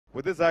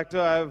With this actor,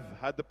 I've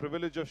had the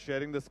privilege of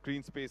sharing the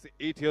screen space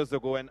 8 years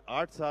ago, and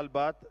 8 saal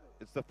baad,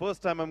 it's the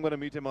first time I'm going to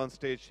meet him on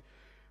stage.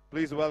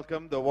 Please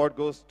welcome, the award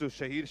goes to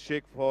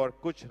Shaheernsheikh for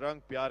Kuch Rang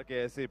Pyar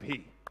Ke Aise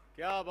Bhi.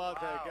 क्या बात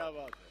है, क्या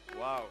बात है.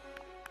 Wow.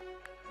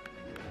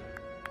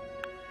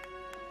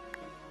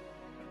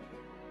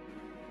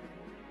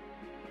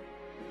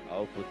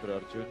 Aao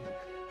Putra Arjun.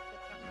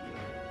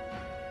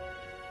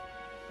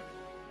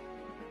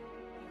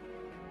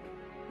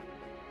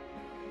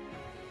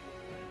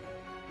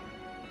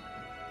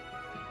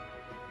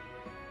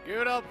 Give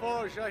it up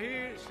for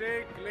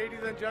Shaheernsheikh,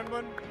 ladies and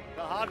gentlemen,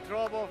 the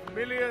heartthrob of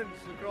millions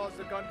across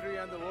the country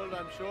and the world,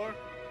 I'm sure.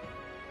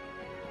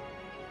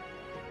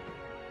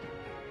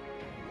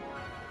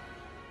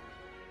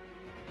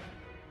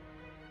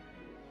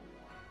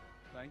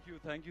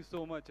 Thank you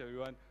so much,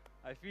 everyone.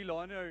 I feel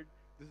honored.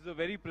 This is a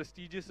very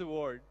prestigious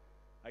award.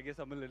 I guess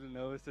I'm a little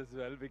nervous as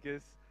well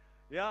because,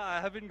 yeah, I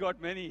haven't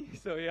got many.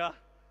 So yeah,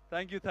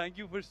 thank you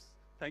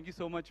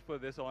so much for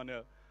this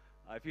honor.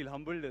 I feel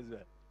humbled as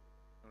well.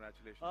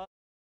 Congratulations.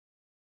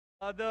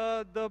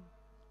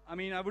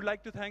 I would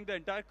like to thank the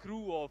entire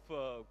crew of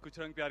Kuch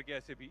Rang Pyar Ke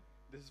Aise Bhi.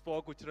 This is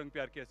for Kuch Rang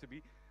Pyar Ke Aise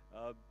Bhi.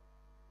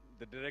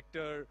 The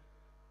director,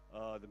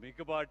 the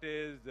makeup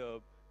artist,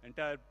 the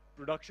entire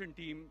production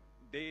team,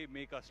 they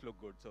make us look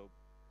good. So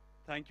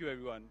thank you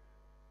everyone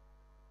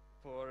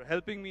for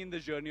helping me in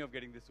this journey of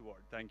getting this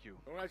award. Thank you.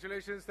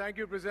 Congratulations. Thank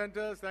you,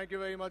 presenters. Thank you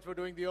very much for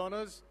doing the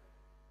honors.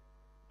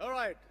 All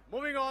right,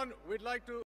 moving on, we'd like to